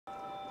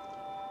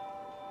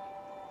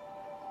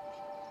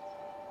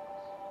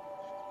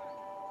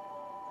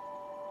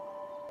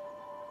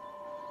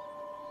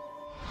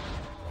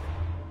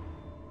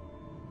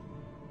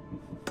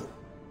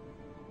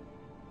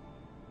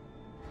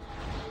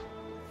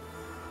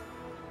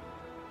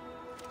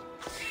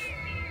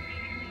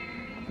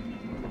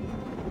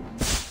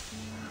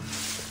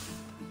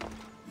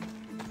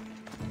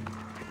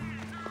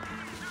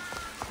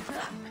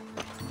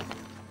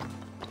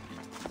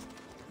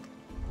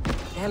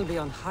hell be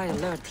on high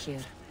alert here.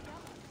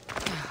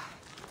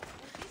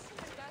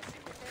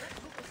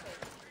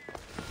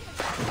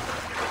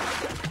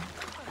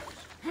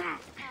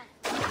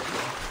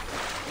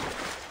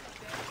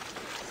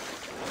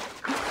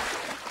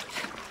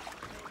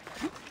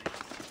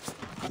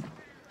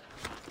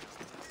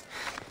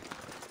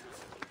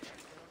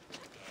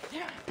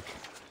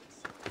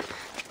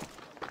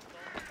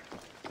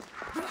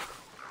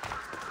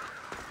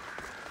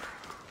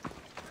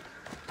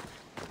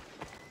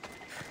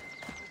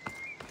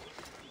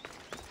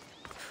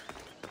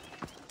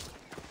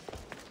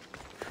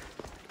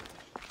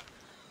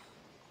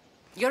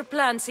 Your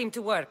plan seemed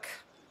to work.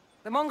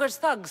 The Monger's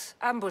thugs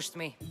ambushed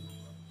me.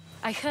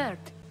 I heard.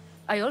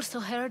 I also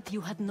heard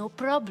you had no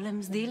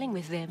problems dealing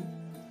with them.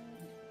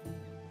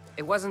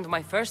 It wasn't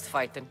my first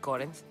fight in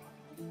Corinth.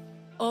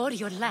 Or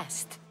your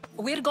last.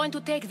 We're going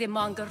to take the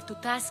Monger to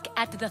task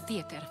at the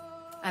theater.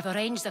 I've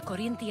arranged a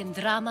Corinthian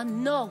drama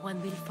no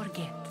one will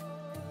forget.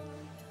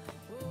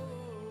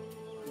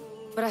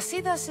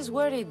 Brasidas is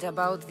worried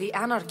about the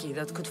anarchy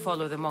that could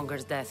follow the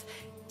Monger's death.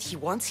 He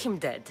wants him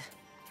dead,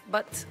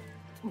 but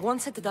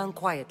wants it done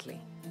quietly.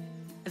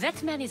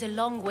 That man is a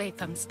long way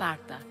from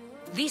Sparta.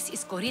 This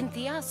is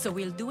Corinthia, so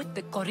we'll do it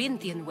the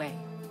Corinthian way.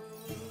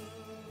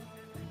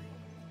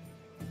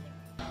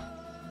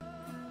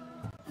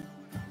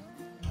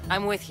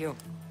 I'm with you.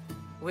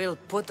 We'll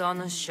put on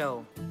a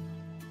show.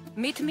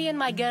 Meet me and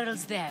my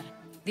girls there.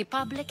 The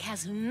public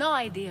has no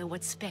idea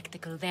what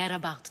spectacle they're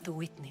about to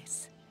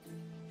witness.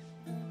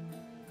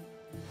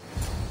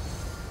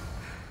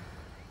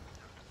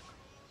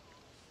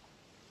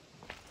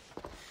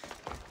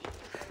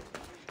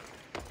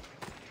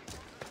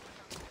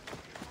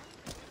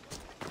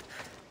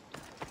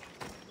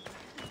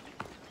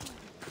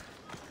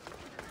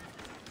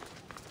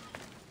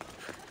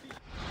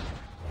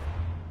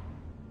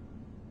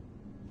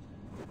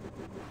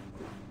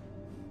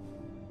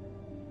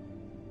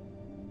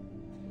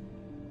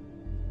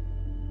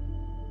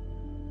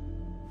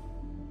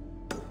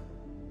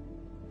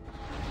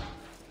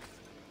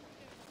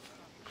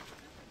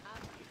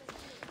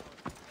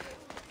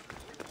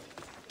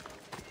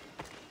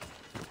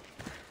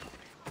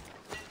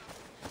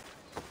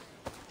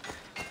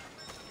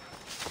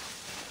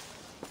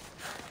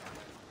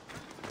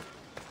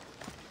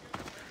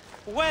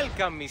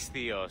 Welcome, mis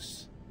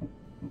tíos.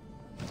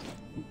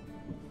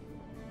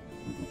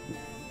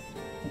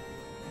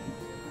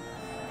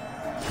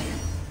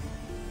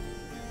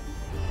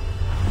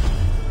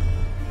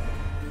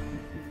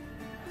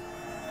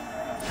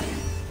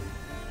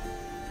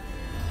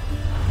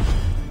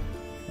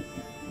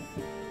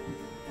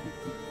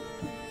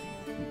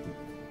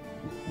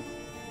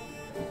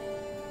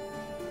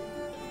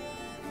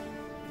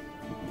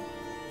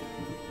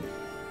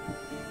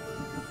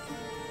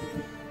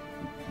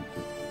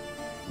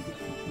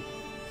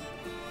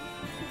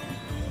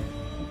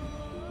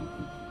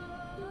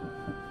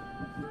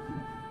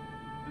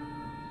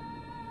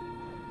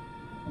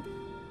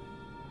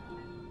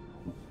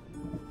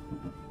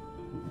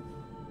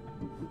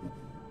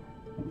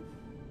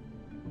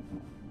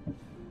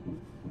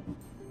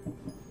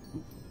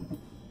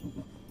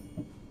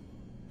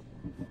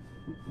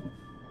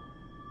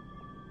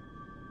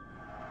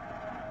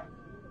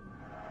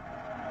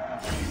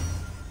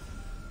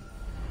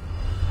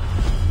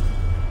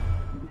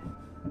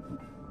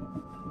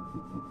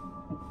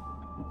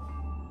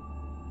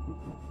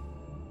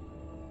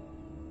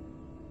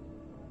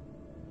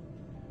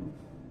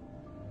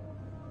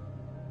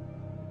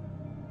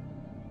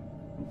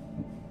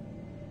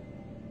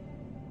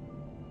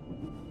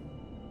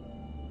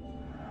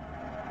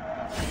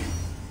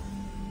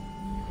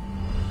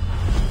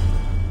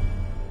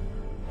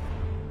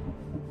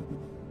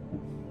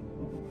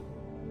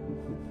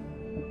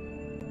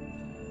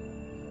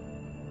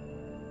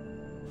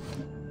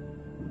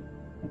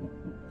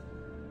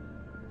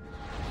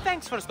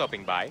 Thanks for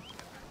stopping by.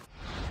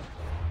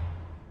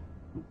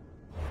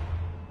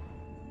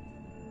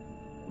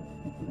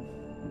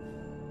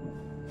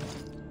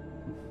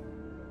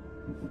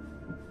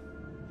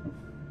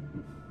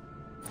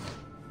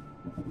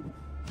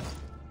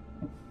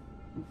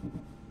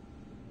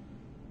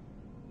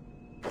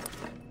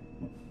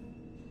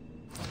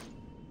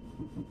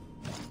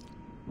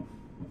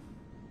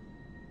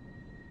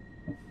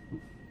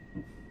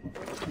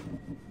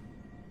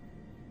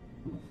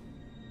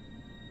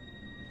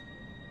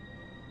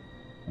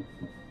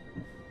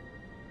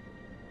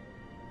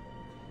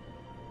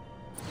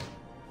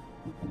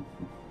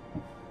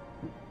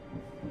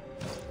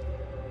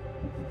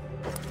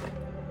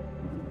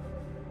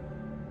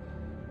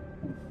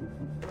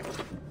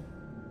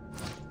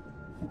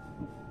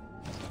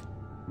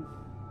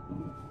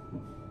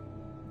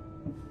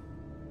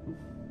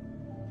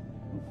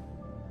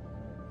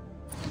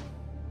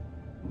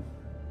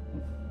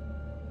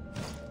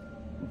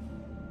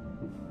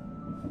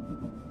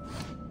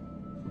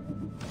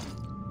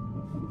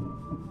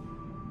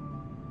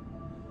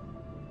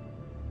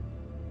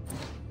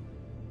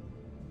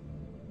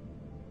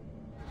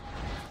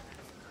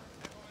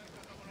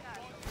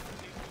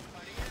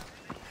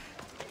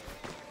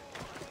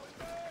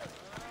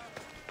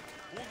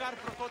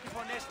 πάρει πρωτότυπο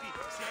νέστη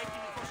σε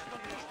έκεινη φώση των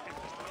ιών.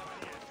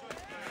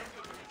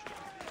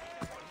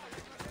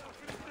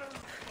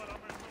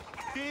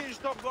 Τι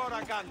στον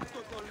κόρα κάνει,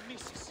 το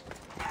τολμήσεις.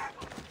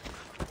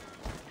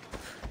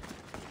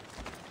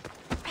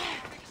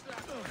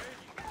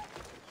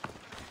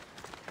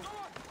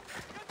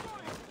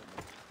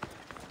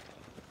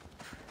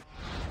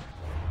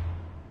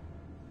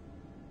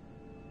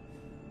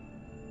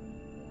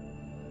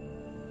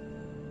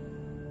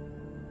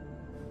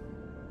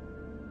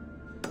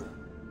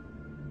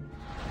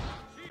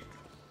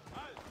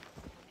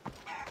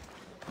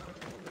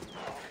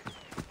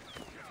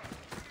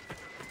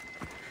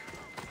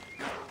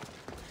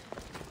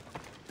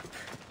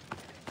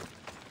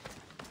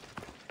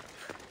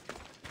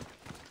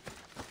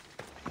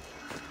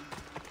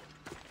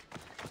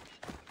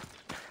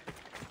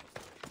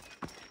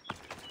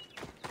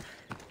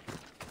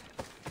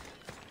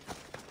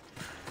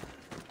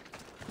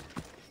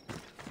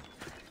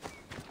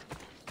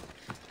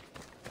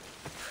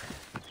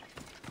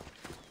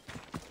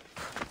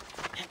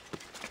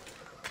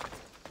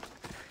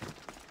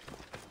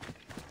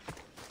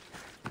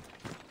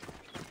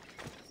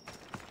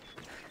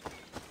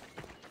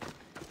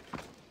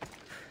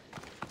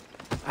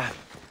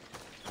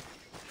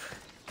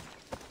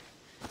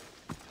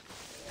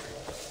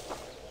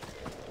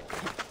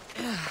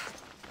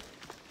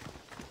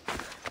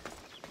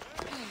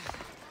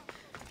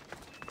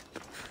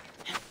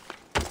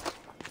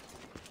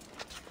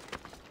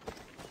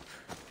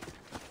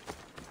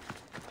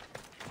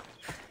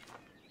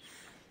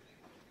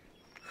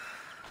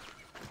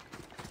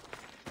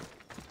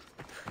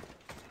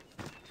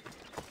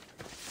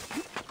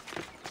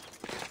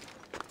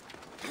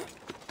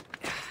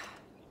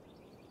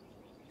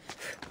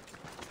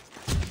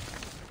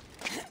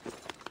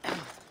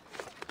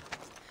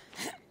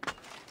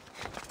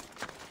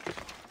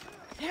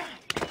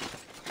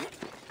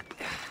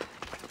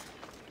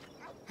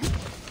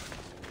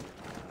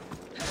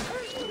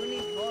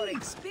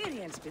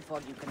 Experience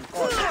before you can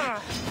call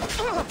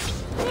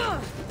it.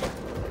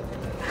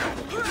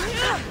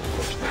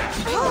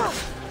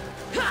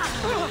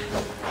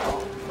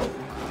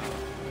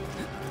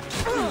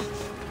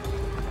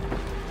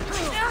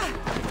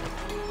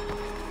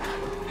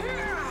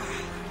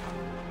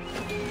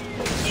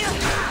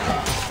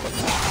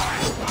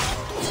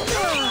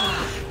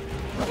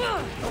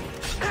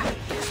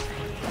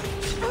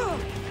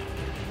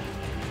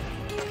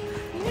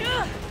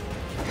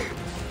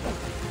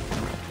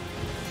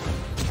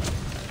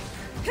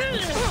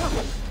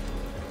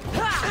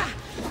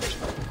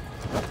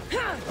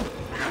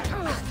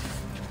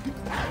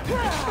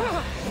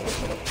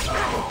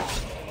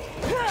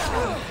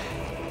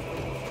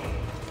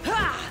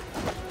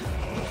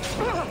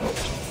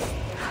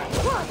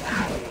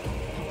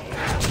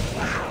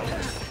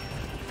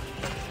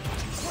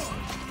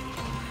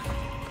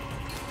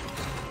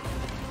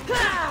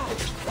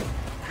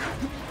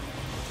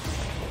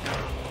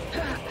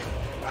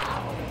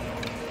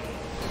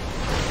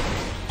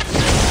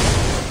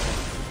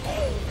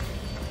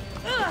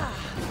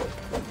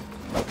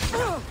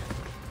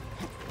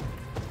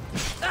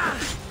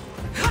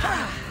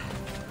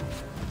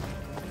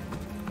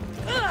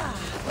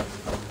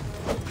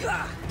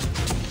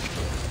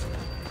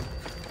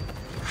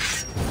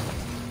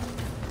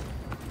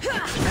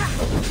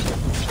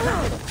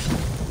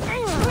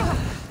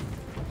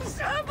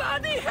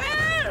 Somebody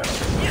help!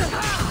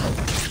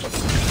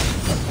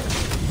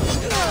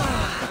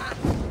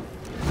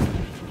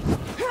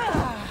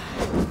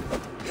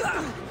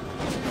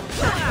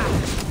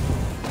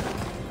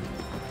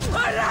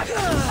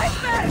 I'm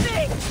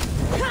burning!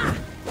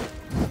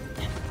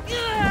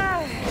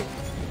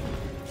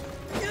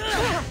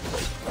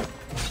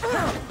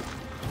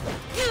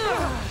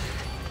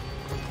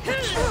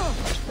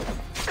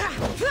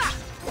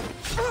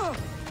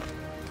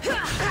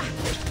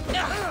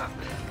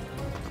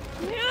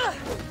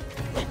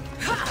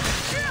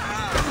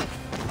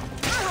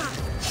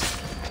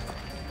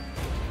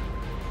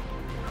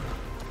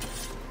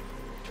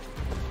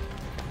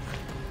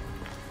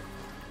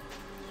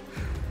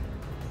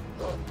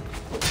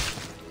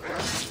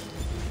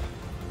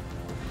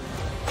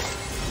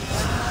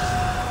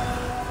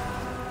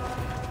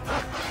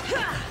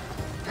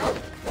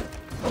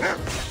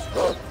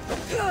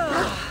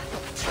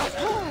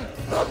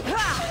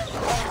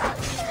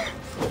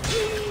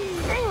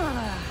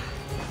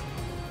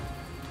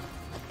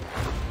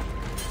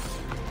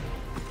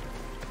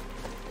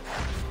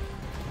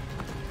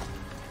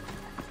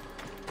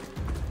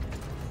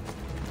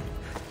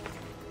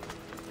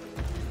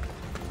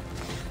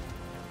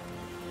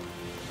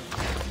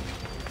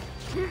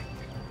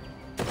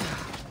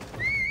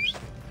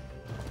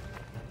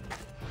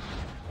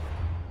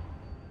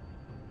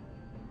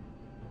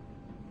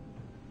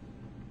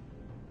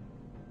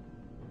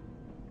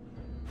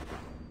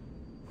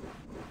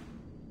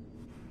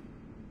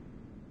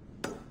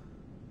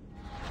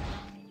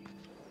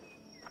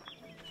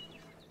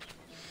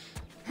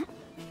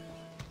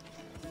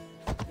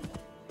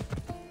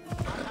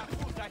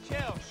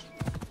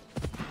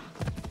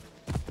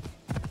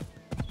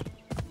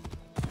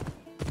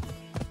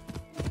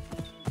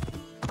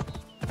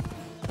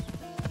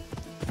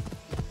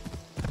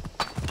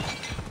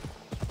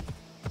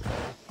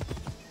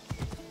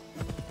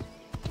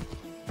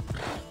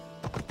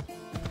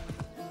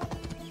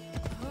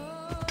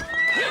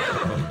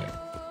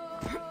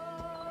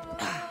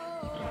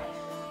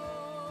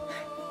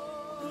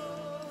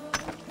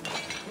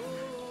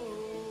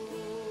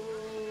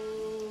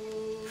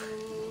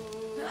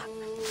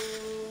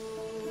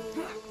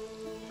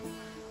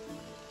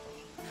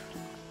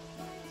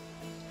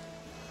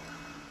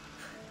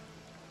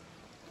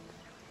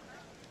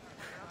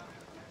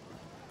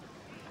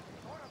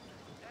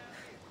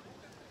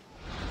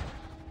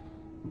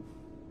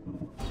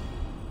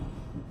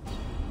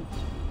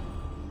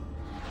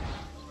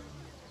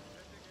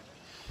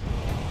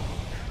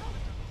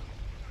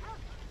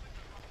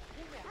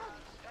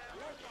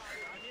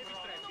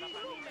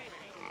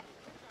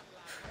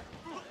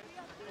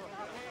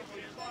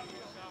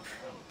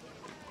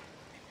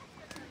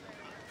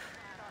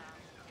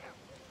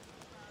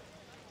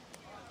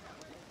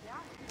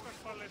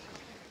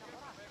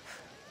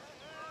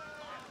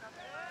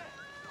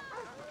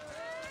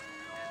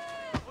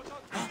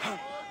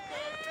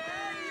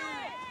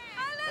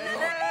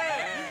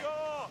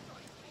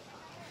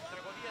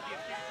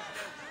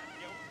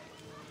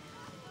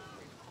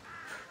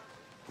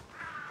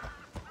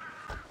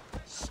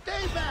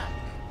 Stay back!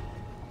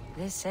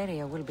 This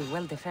area will be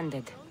well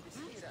defended.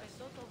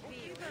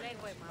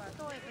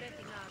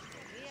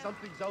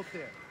 Something's out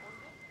there.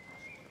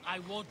 I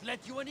won't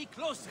let you any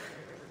closer.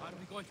 Are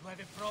we going to have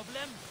a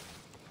problem?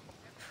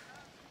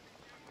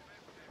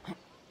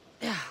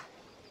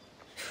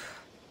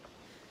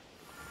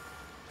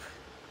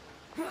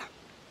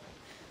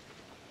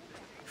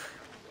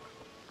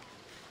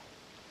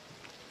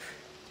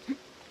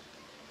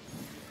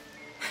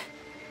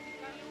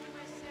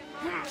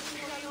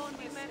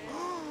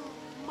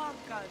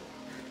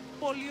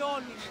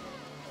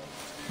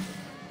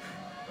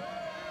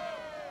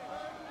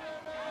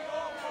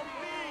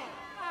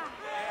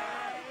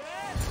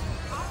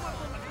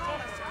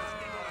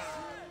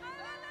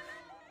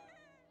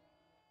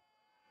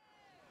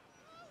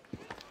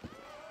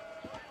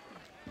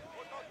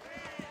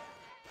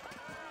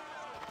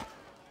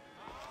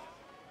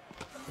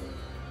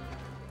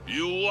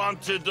 You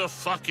wanted the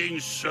fucking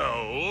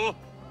show?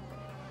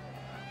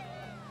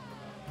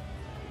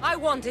 I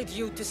wanted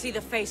you to see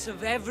the face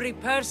of every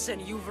person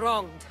you've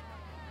wronged.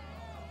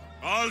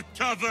 I'll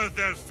cover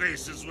their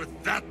faces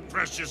with that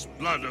precious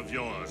blood of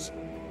yours.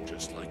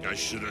 Just like I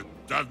should have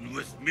done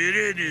with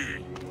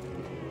Mirini.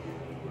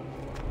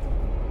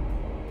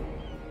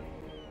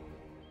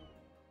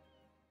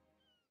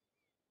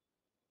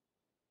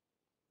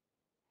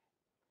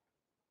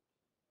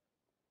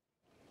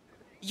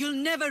 You'll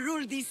never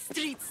rule these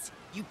streets,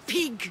 you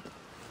pig!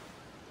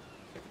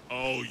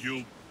 Oh,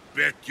 you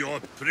bet your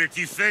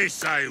pretty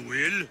face I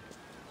will.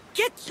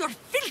 Get your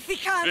filthy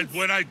hands! And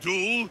when I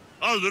do,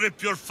 I'll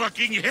rip your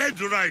fucking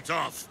head right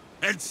off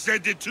and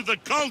send it to the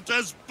cult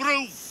as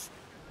proof.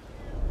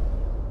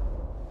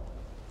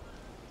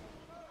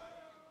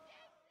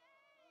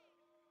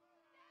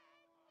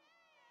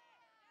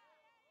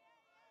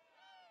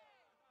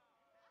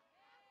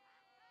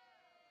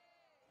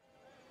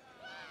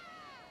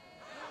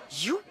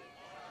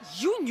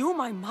 You knew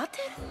my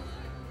mother?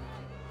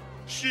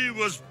 She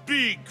was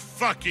big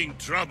fucking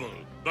trouble,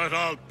 but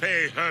I'll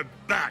pay her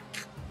back.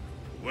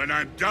 When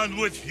I'm done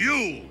with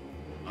you,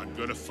 I'm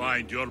gonna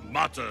find your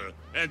mother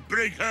and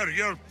bring her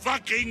your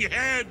fucking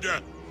head!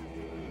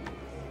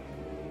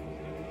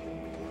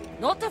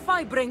 Not if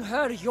I bring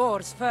her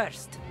yours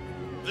first.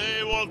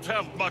 They won't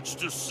have much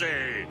to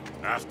say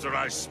after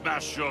I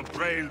smash your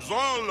brains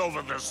all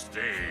over the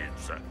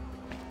stage.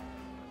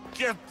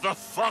 Get the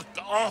fuck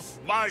off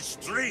my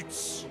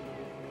streets!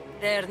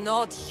 They're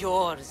not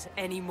yours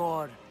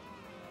anymore.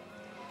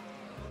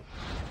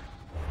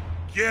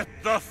 Get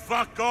the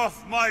fuck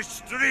off my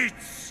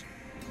streets!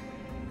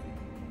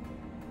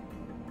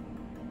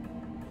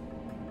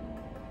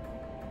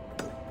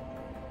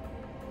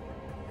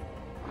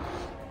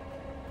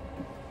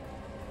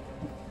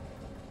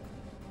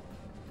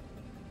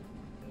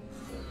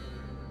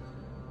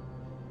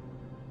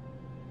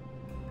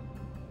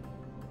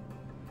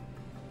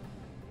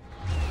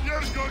 You're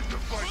going to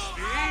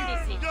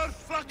fight me? You're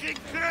fucking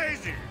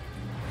crazy!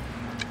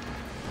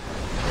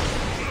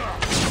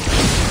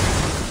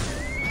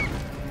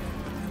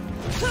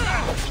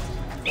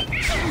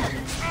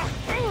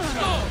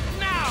 Go,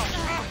 now!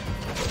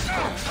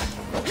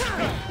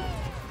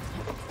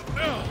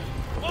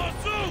 Oh,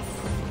 Zeus!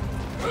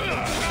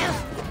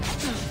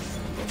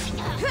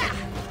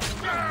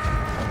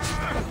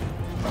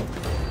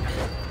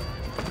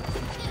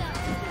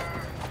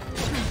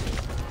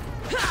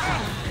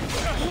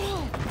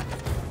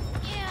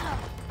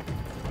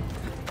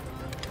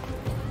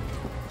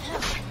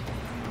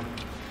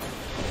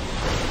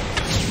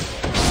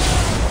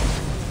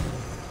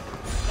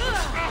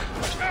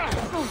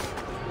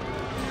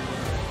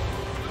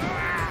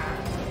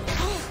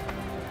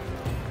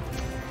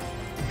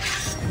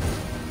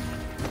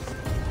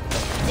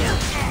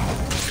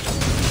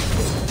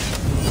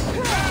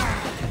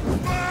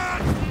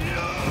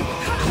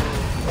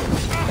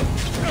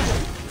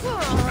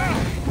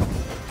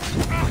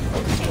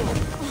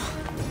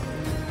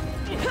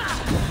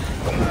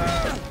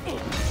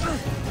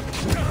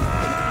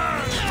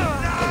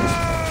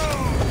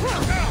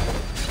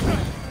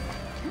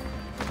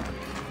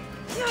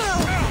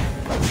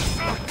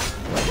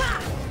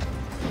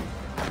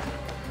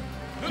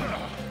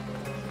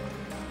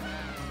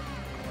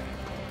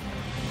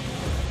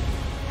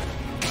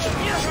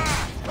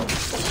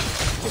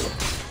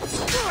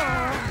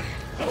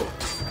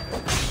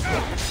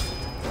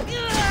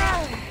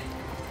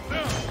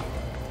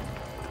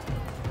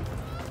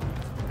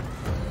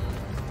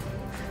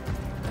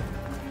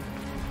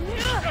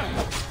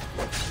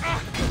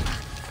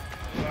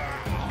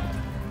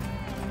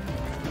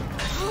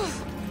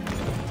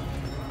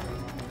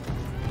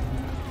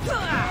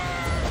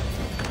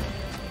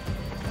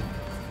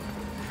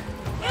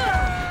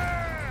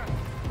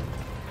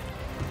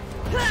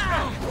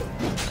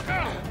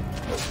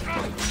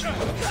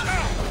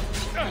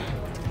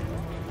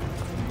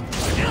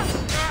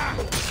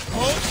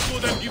 Hope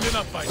would have given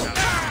up by now.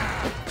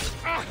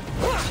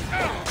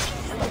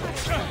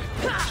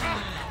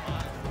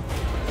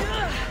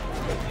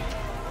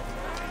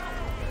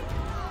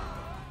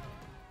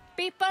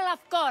 People of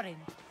Corinth,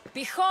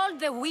 Behold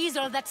the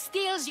weasel that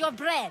steals your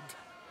bread,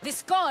 the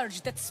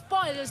scourge that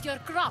spoils your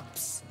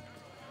crops.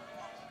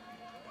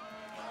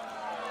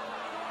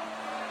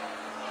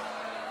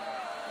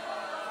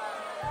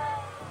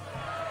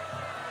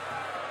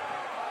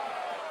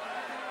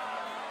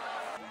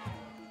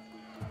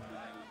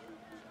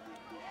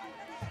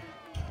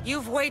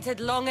 You've waited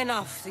long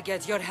enough to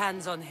get your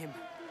hands on him.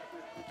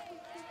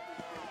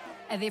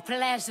 The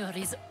pleasure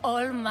is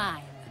all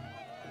mine.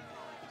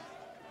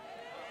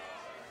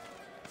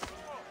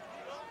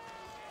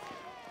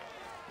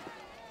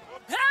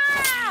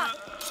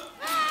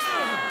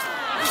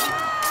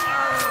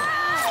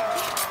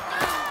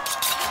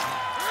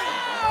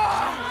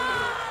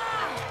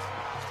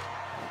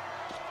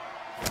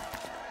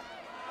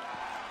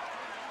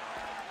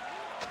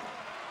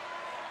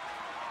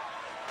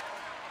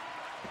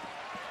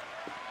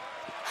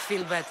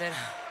 Feel better?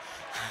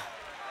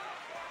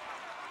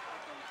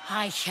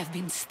 I have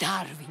been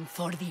starving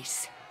for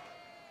this.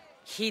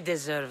 He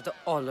deserved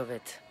all of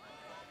it.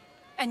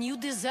 And you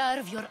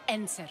deserve your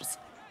answers.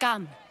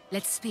 Come,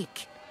 let's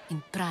speak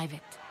in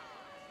private.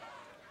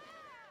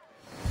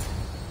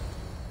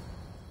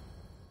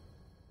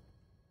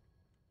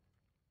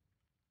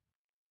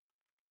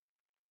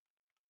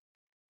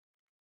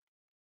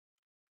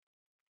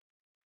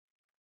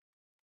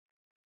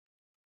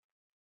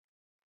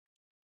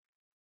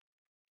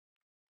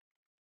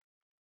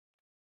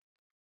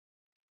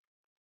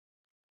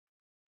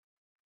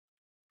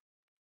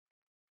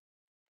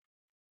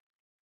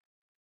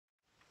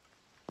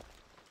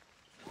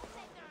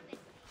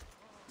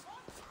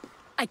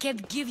 I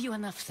can't give you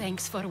enough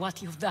thanks for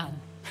what you've done.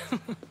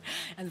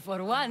 And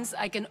for once,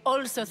 I can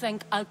also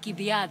thank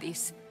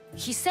Alcibiades.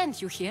 He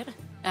sent you here,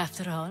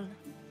 after all.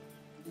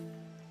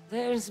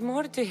 There's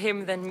more to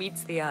him than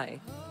meets the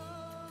eye.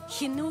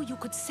 He knew you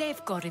could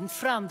save Corinth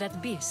from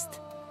that beast.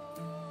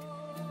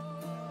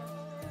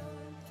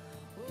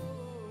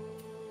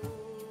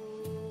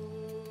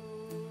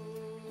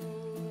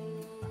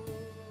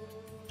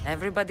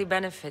 Everybody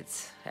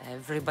benefits,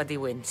 everybody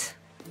wins.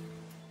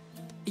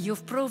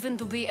 You've proven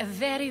to be a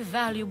very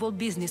valuable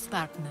business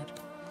partner.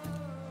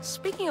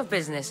 Speaking of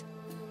business,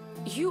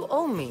 you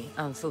owe me,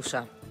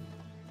 Anthusha.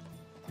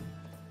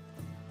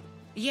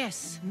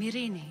 Yes,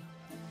 Myrine.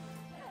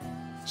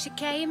 She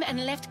came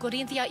and left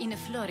Corinthia in a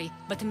flurry,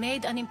 but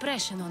made an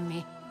impression on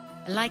me,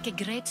 like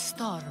a great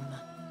storm.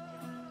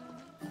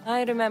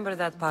 I remember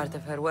that part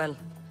of her well.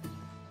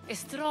 A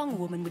strong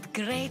woman with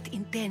great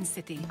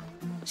intensity.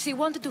 She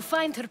wanted to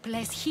find her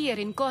place here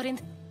in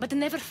Corinth, but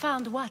never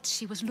found what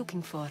she was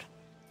looking for.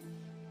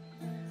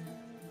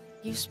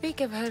 You speak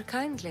of her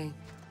kindly.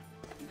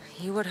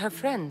 You were her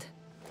friend.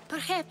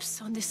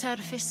 Perhaps on the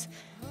surface,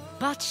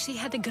 but she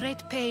had a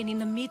great pain in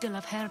the middle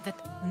of her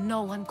that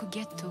no one could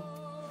get to.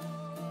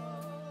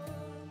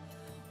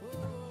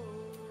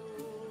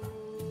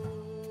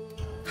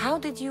 How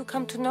did you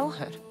come to know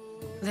her?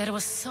 There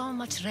was so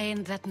much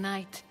rain that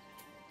night.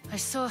 I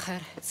saw her,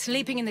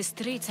 sleeping in the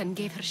streets, and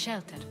gave her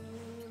shelter.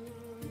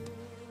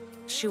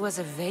 She was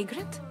a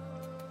vagrant?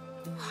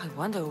 I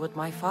wonder what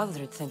my father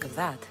would think of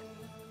that.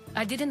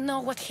 I didn't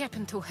know what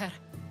happened to her.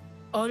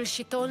 All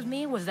she told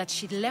me was that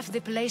she'd left the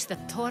place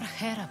that tore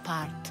her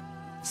apart.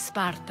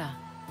 Sparta.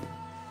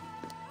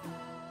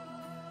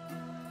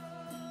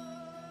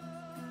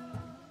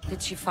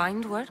 Did she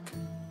find work?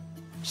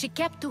 She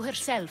kept to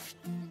herself,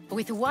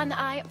 with one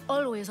eye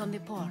always on the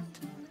port.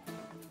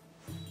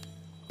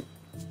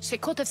 She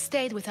could have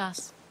stayed with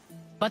us,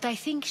 but I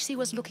think she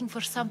was looking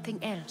for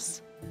something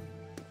else.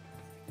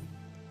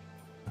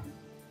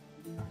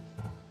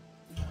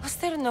 Was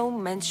there no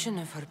mention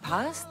of her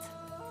past?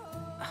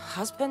 A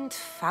husband,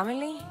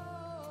 family?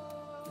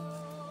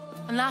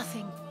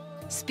 Nothing.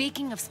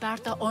 Speaking of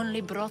Sparta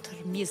only brought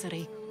her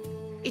misery.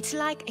 It's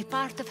like a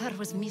part of her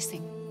was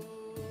missing.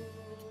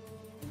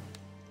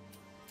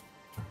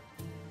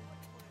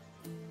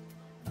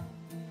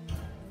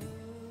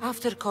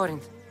 After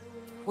Corinth,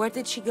 where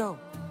did she go?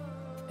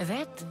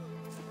 That?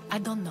 I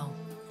don't know.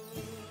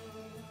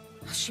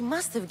 She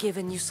must have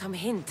given you some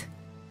hint.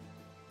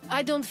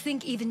 I don't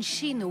think even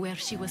she knew where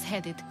she was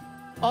headed.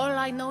 All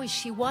I know is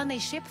she won a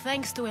ship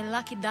thanks to a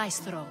lucky dice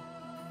throw.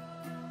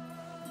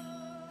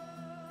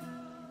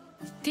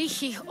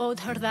 Tyche owed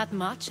her that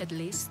much, at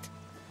least.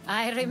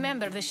 I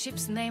remember the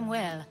ship's name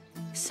well.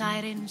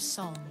 Siren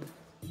Song.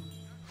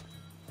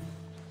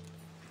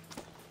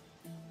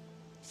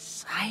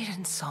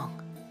 Siren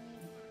Song.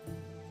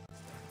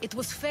 It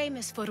was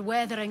famous for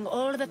weathering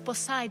all that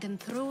Poseidon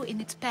threw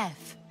in its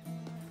path.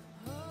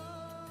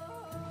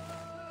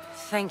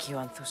 Thank you,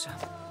 Anthusha.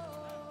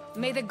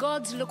 May the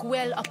gods look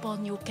well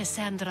upon you,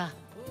 Cassandra.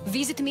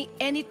 Visit me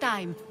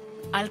anytime.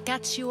 I'll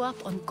catch you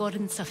up on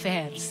Corinth's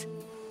affairs.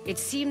 It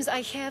seems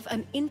I have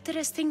an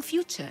interesting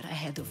future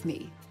ahead of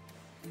me.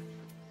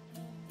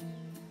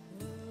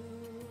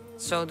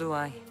 So do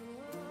I.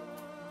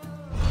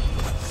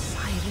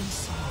 Siren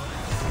Song.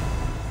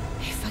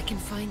 If I can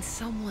find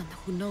someone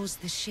who knows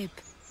the ship,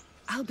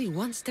 I'll be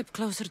one step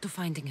closer to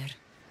finding her.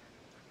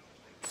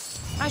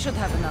 I should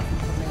have enough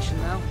information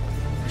now.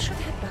 should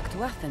head back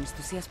to Athens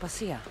to see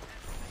Aspasia.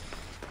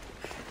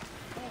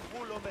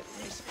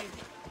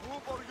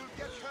 Move or you'll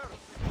get hurt.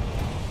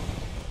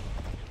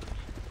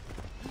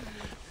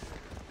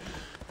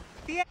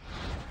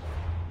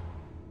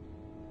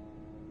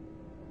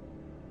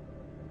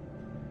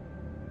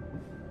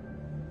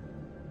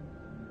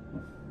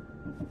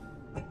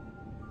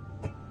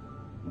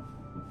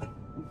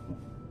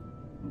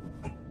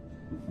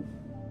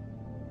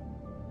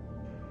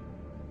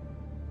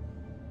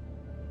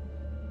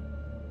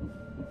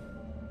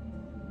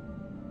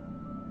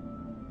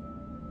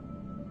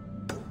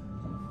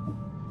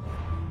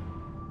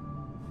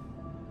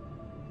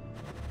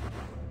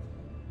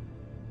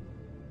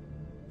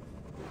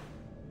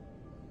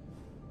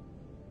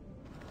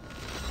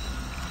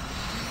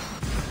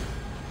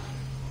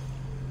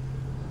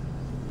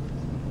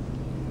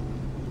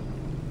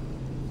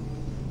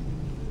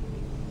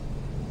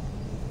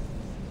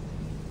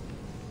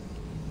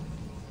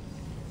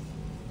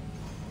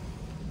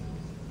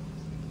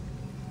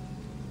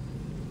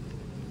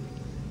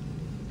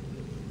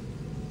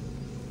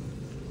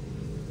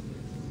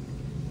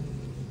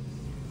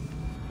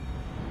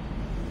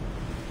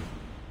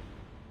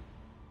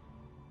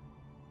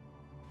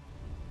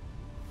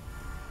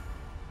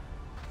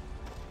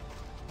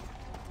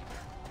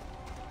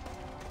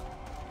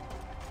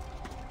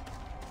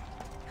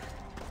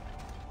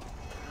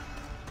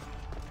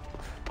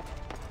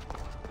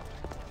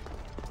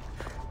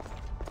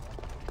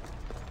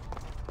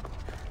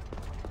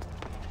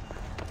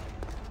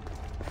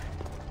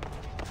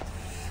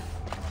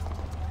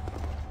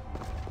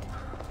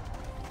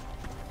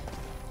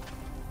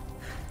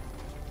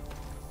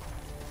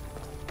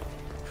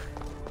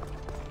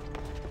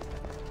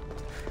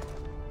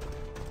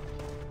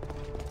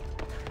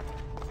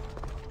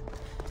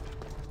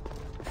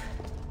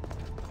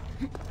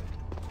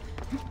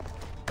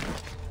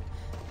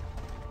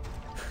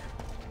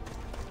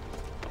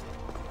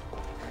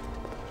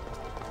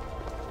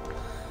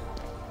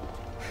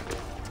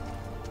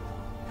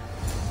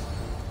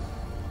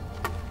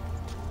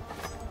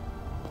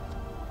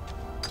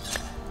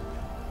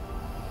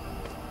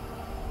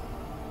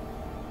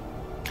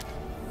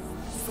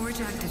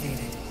 Forge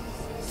activated.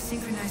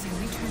 Synchronizing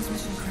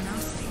retransmission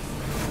chronicity.